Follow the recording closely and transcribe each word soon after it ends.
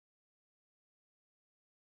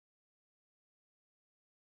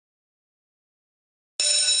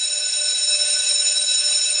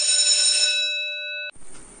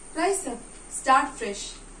Start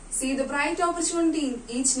fresh. See the bright opportunity in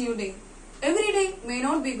each new day. Every day may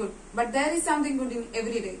not be good, but there is something good in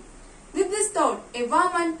every day. With this thought, a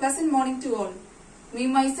warm and pleasant morning to all. Me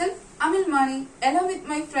myself, Amil Mani, along with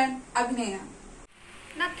my friend Abhinaya.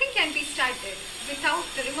 Nothing can be started without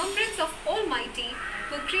the remembrance of Almighty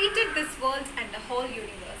who created this world and the whole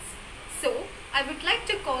universe. So, I would like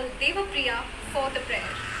to call Devapriya for the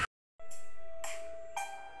prayer.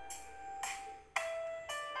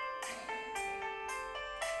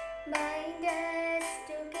 Bind us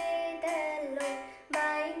together, Lord,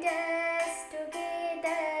 bind us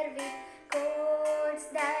together with cords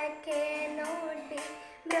that cannot be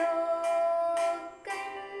broken.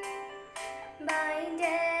 Bind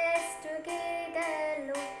us together,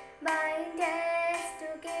 Lord, bind us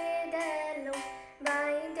together, Lord,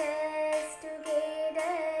 bind us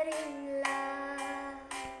together in love.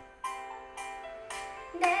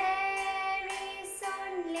 There is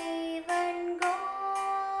only one God.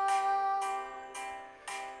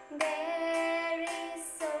 There is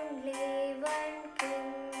only one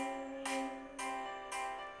King.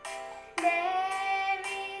 There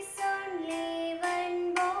is only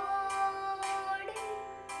one body.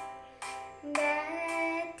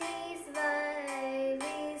 That is why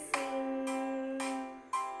we sing.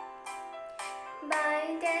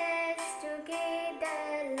 Bind us together,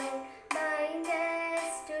 Lord, bind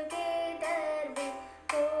us together with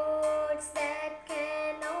cords that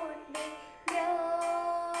cannot be broken.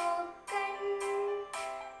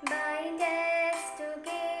 Bind us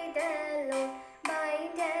together, Lord,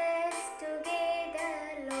 bind us together,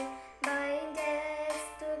 Lord, bind us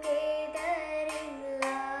together in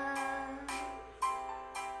love.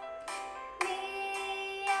 We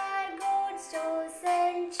are God's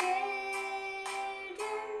chosen children.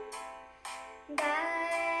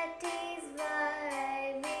 That is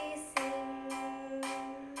why we sing.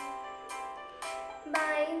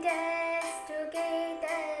 Bind us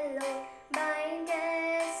together, Lord, bind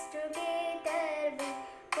us together with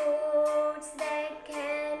cords that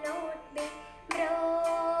cannot be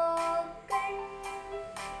broken.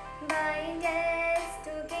 Bind us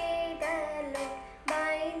together, Lord,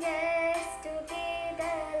 bind us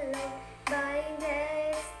together, Lord, bind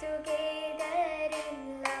us together in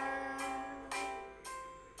love.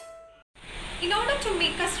 In order to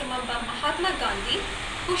make us remember Mahatma Gandhi,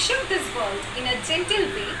 who shook this world in a gentle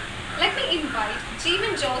way, let me invite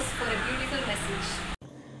Jeevan Joss for a beautiful message.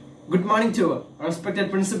 Good morning to all,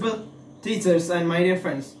 respected principal, teachers and my dear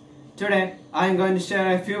friends. Today I am going to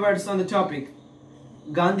share a few words on the topic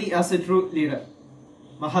Gandhi as a true leader.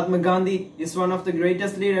 Mahatma Gandhi is one of the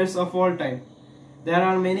greatest leaders of all time. There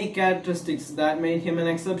are many characteristics that made him an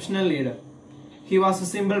exceptional leader. He was a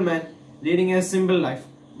simple man leading a simple life,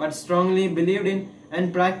 but strongly believed in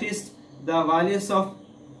and practiced the values of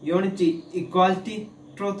unity, equality,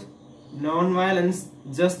 truth, non-violence,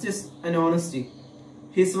 justice and honesty.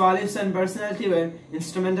 His values and personality were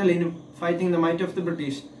instrumental in fighting the might of the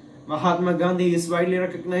British. Mahatma Gandhi is widely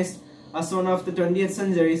recognized as one of the 20th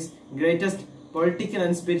century's greatest political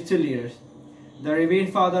and spiritual leaders. The revered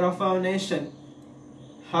father of our nation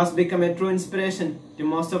has become a true inspiration to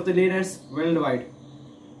most of the leaders worldwide.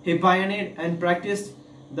 He pioneered and practiced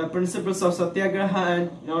the principles of satyagraha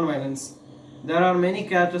and non-violence. There are many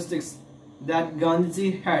characteristics that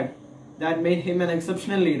Gandhiji had that made him an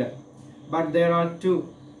exceptional leader, but there are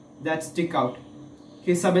two that stick out: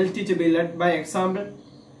 his ability to be led by example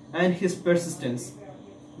and his persistence.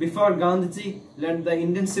 Before Gandhiji led the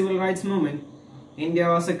Indian civil rights movement, India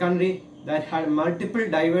was a country that had multiple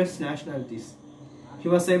diverse nationalities. He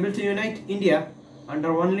was able to unite India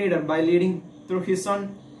under one leader by leading through his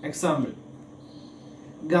own example.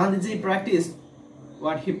 Gandhiji practiced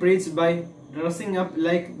what he preached by dressing up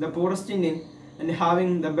like the poorest Indian and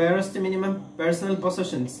having the barest minimum personal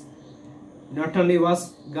possessions. Not only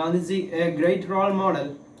was Gandhiji a great role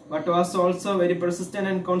model, but was also very persistent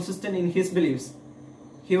and consistent in his beliefs.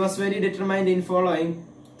 He was very determined in following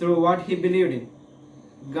through what he believed in.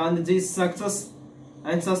 Gandhiji's success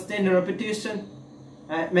and sustained reputation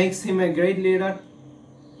makes him a great leader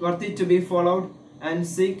worthy to be followed and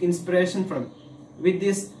seek inspiration from. With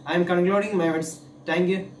this, I am concluding my words. Thank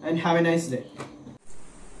you and have a nice day.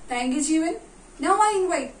 Thank you, Jeevan. Now I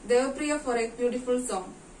invite Devapriya for a beautiful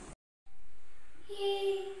song.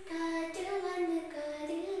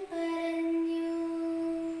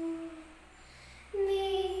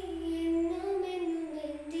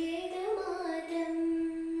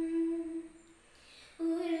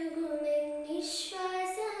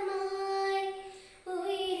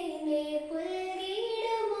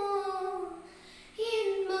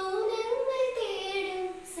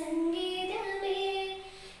 സംഗീതമേ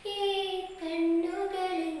ഈ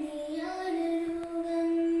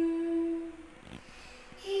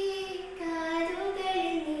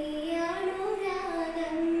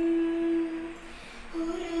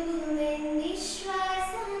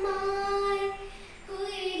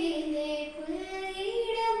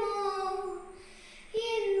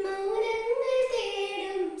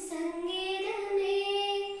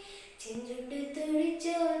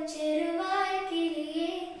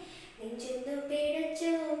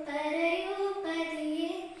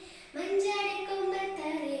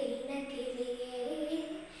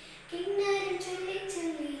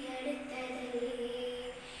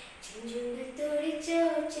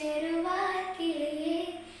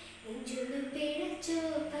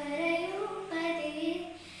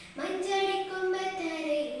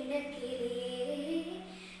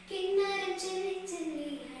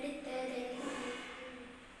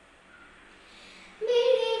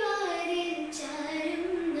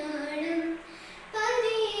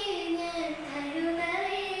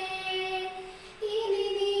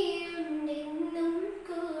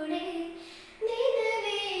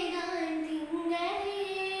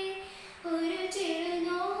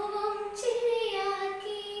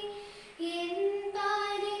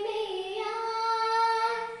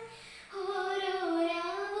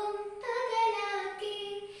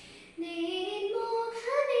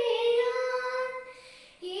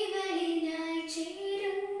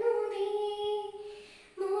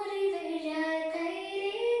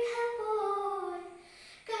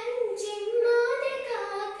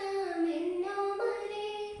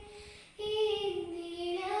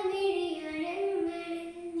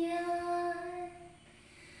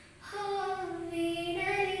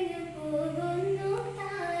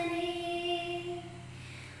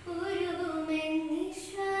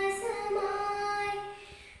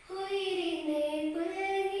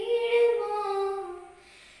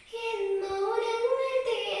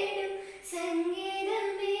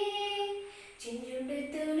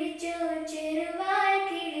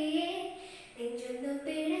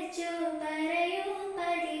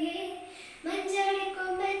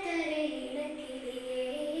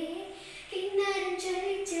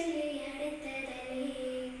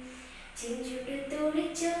ചെഞ്ചുട്ടു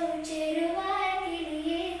തുടിച്ചോ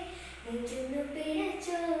ചെറുവാക്കിളിയേ നെഞ്ചൊന്നു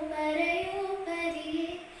പിടച്ചോ പറയൂ പതിയെ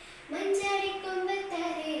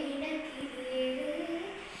മഞ്ചാടിക്കൊമ്പത്താരെ ഇടക്കിളിയേ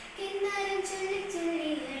കിന്നാരം ചൊല്ലി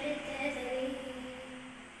ചൊല്ലി അടുത്തതലേ.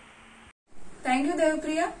 Thank you,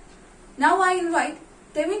 Devapriya. Now I invite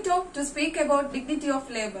Tevin Talk to speak about dignity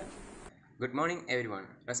of labor. Good morning, everyone,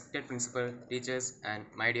 respected principal, teachers, and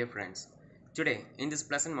my dear friends. Today, in this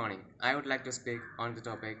pleasant morning, I would like to speak on the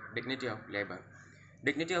topic dignity of labor.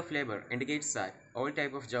 Dignity of labor indicates that all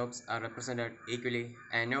types of jobs are represented equally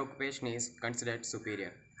and no occupation is considered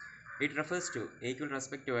superior. It refers to equal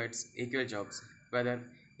respect towards equal jobs, whether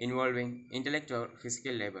involving intellect or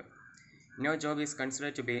physical labor. No job is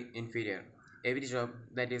considered to be inferior. Every job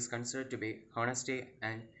that is considered to be honesty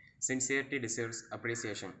and sincerity deserves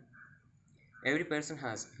appreciation. Every person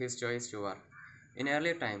has his choice to work. In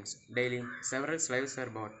earlier times, daily, several slaves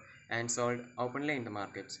were bought and sold openly in the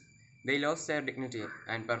markets. They lost their dignity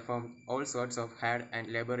and performed all sorts of hard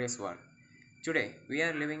and laborious work. Today, we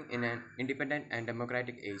are living in an independent and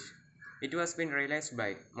democratic age. It has been realized by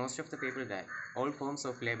most of the people that all forms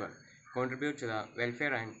of labor contribute to the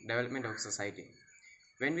welfare and development of society.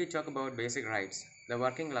 When we talk about basic rights, the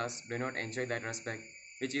working class do not enjoy that respect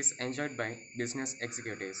which is enjoyed by business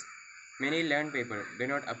executives. Many learned people do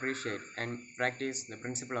not appreciate and practice the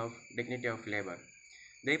principle of dignity of labor.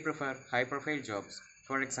 They prefer high-profile jobs.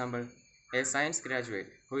 For example, a science graduate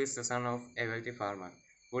who is the son of a wealthy farmer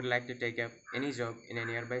would like to take up any job in a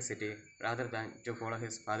nearby city rather than to follow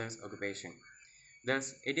his father's occupation. Thus,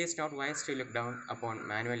 it is not wise to look down upon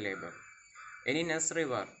manual labor. Any necessary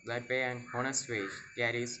work that pays an honest wage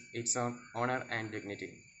carries its own honor and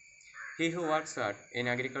dignity. He who works hard in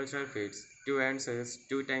agricultural fields to earn his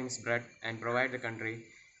 2 times bread and provide the country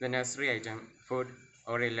the necessary item, food,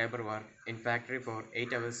 or a labor work in factory for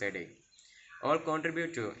 8 hours a day, all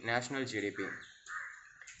contribute to national GDP.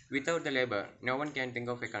 Without the labor, no one can think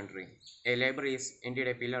of a country. A labor is indeed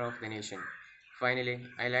a pillar of the nation. Finally,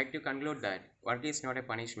 I like to conclude that work is not a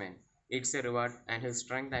punishment, it's a reward and his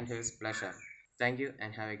strength and his pleasure. Thank you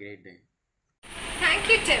and have a great day. Thank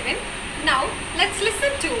you, Tevin. Now, let's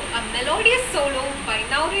listen to a melodious solo by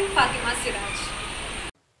Naurin Fatima Siraj.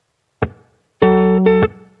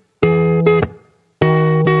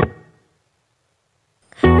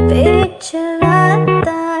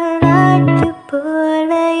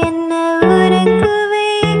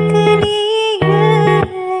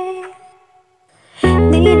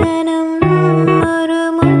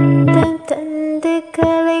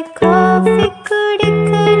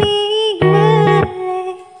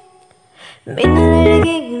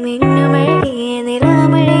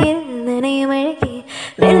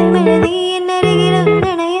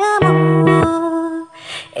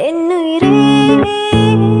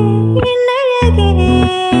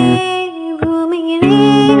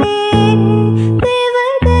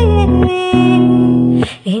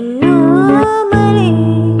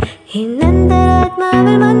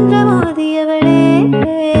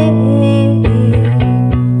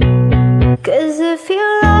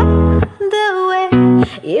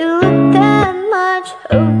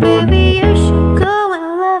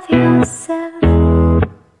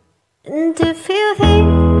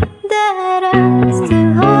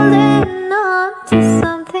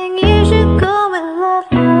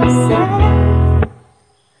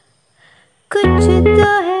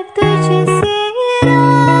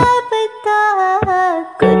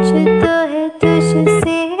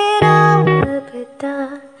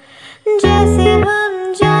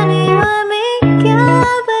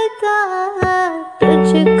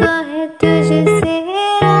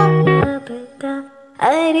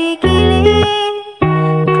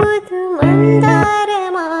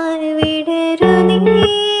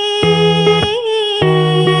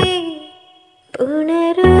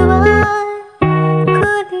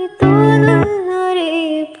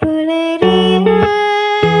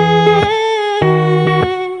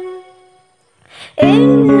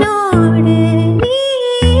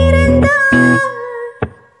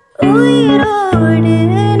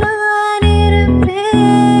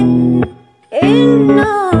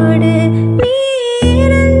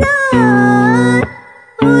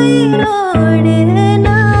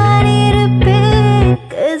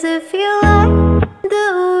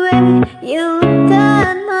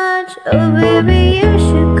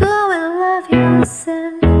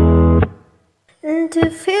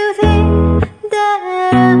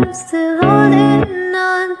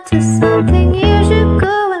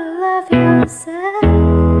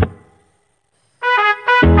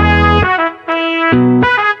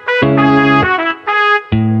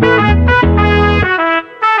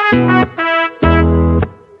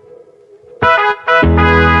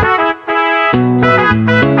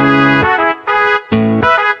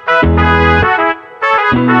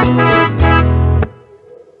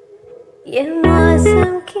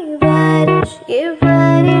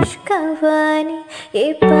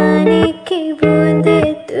 ये पानी की बूंदे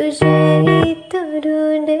तुझे ही तो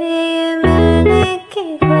ढूंढे, ये मिलने की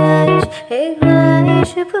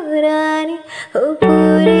ख्वाहिश पुरानी हो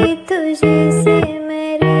पूरी तुझे से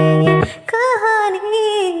मेरी ये कहानी.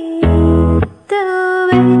 The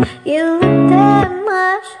way you look that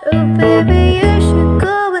much, oh baby you should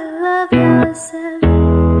go and love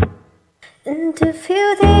yourself. And if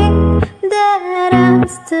you think that I'm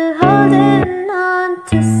still holding on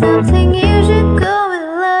to something, you should go and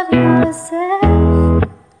love yourself.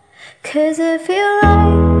 'Cause if you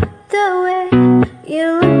like the way you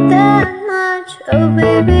look that much, oh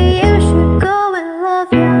baby you should go and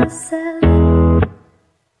love yourself.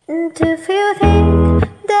 And if you think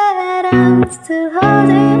that I'm still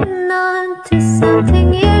holding on to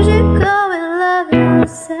something, you should go and love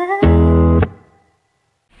yourself.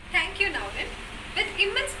 Thank you, Navin. With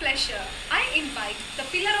immense pleasure, I invite the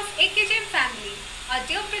pillar of AKJM family, our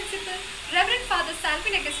dear principal, Reverend Father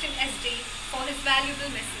Salvin Augustine SD, for his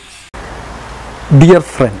valuable message. Dear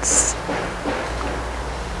friends,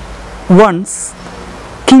 once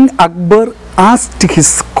King Akbar asked his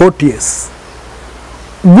courtiers,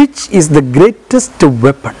 which is the greatest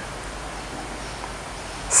weapon?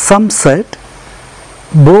 Some said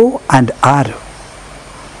bow and arrow,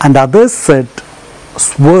 and others said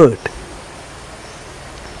sword.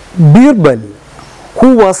 Birbal,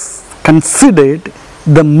 who was considered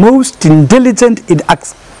the most intelligent in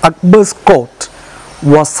Akbar's court,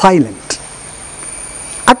 was silent.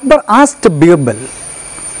 Akbar asked Birbal,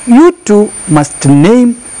 you too must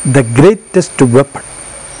name the greatest weapon.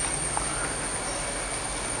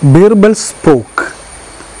 Birbal spoke,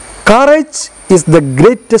 courage is the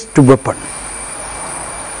greatest weapon.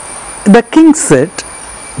 The king said,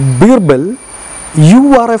 Birbal,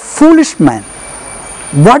 you are a foolish man.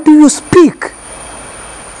 What do you speak?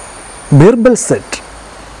 Birbal said,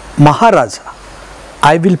 Maharaja,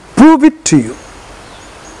 I will prove it to you.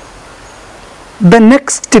 The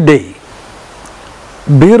next day,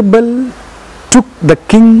 Birbal took the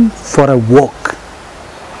king for a walk.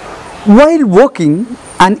 While walking,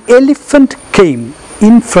 an elephant came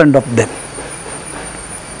in front of them.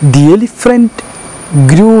 The elephant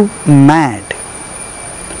grew mad.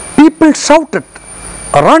 People shouted,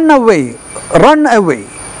 run away, run away.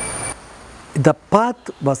 The path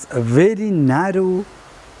was very narrow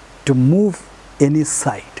to move any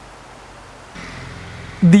side.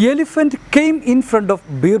 The elephant came in front of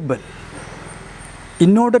Birbal.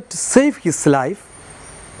 In order to save his life,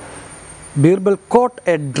 Birbal caught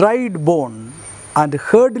a dried bone and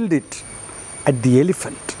hurled it at the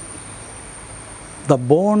elephant. The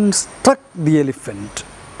bone struck the elephant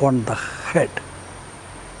on the head.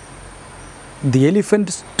 The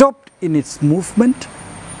elephant stopped in its movement,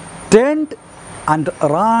 turned and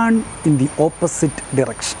ran in the opposite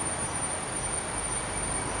direction.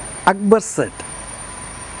 Akbar said,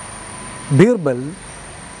 Birbal,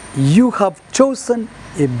 you have chosen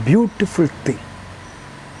a beautiful thing.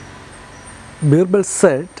 Birbal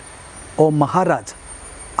said, O Maharaj,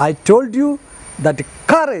 I told you that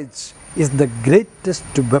courage is the greatest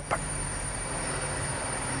weapon.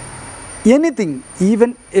 Anything,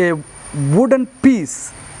 even a wooden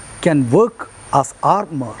piece, can work as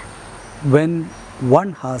armor when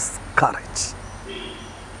one has courage.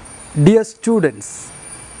 Dear students,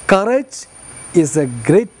 courage is the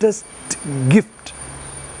greatest gift.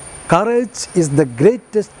 Courage is the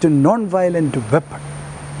greatest non-violent weapon.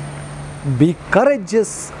 Be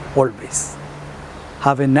courageous always.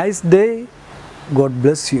 Have a nice day. God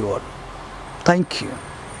bless you all. Thank you.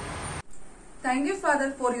 Thank you,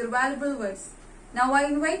 Father, for your valuable words. Now I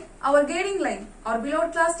invite our guiding line, our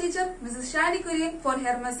beloved class teacher, Mrs. Shani Kurian, for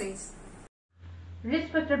her message.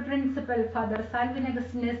 Respected Principal Father Salvin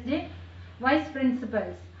Augustine SD, Vice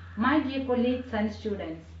Principals, my dear colleagues and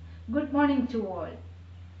students, good morning to all.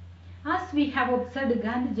 As we have observed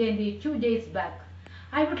Gandhi Jayanti 2 days back,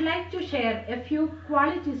 I would like to share a few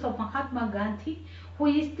qualities of Mahatma Gandhi, who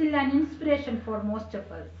is still an inspiration for most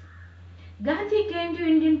of us. Gandhi came to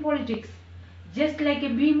Indian politics just like a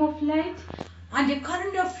beam of light and a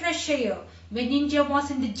current of fresh air when India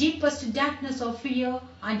was in the deepest darkness of fear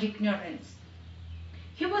and ignorance.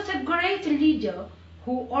 He was a great leader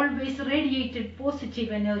who always radiated positive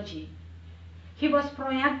energy. He was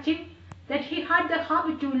proactive, that he had the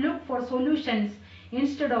habit to look for solutions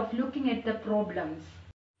instead of looking at the problems.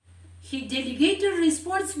 He delegated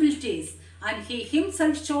responsibilities and he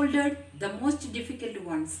himself shouldered the most difficult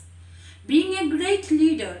ones. Being a great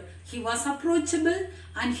leader, he was approachable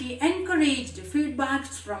and he encouraged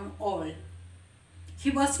feedbacks from all.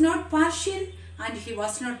 He was not partial and he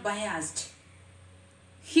was not biased.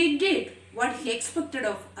 He did what he expected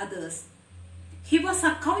of others. He was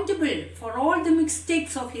accountable for all the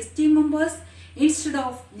mistakes of his team members instead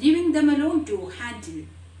of leaving them alone to handle.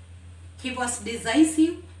 He was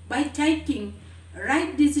decisive by taking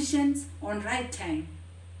right decisions on right time.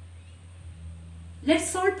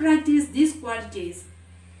 Let's all practice these qualities.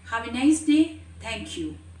 Have a nice day. Thank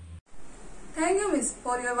you. Thank you, Miss,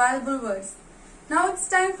 for your valuable words. Now it's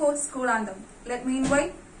time for school anthem. Let me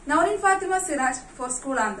invite Naurin Fatima Siraj for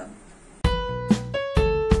school anthem.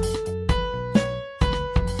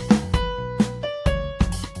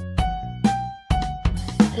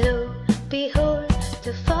 Lo, behold,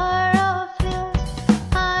 the far off hills,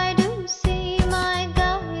 I do see my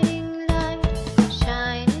guiding light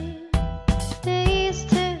shining. The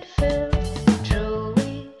eastern fields,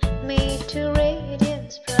 drawing me to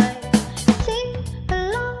radiance bright. Sing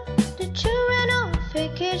along, the children of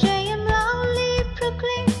AKJM loudly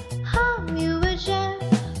proclaim, hum you a gem,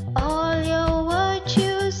 all your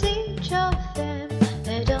virtues, each of them,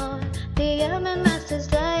 adorn the Elman Master's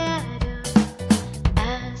diadem.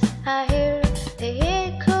 I hear the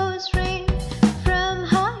echoes ring from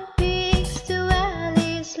high peaks to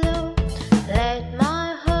valleys low. Let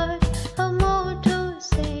my heart a motto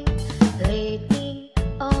sing, lead me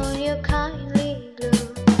on your kindly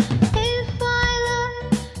glow. If I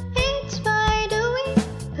learn, it's by doing,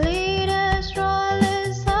 leaders,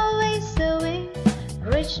 rollers, always sowing.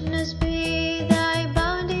 Richness be thy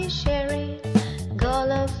bounty sharing,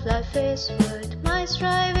 goal of life is worth my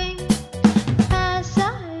striving. As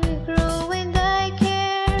I grow in thy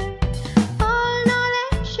care, all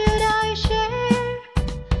knowledge should I share.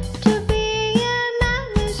 To be a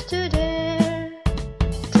man is to dare,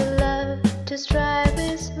 to love, to strive.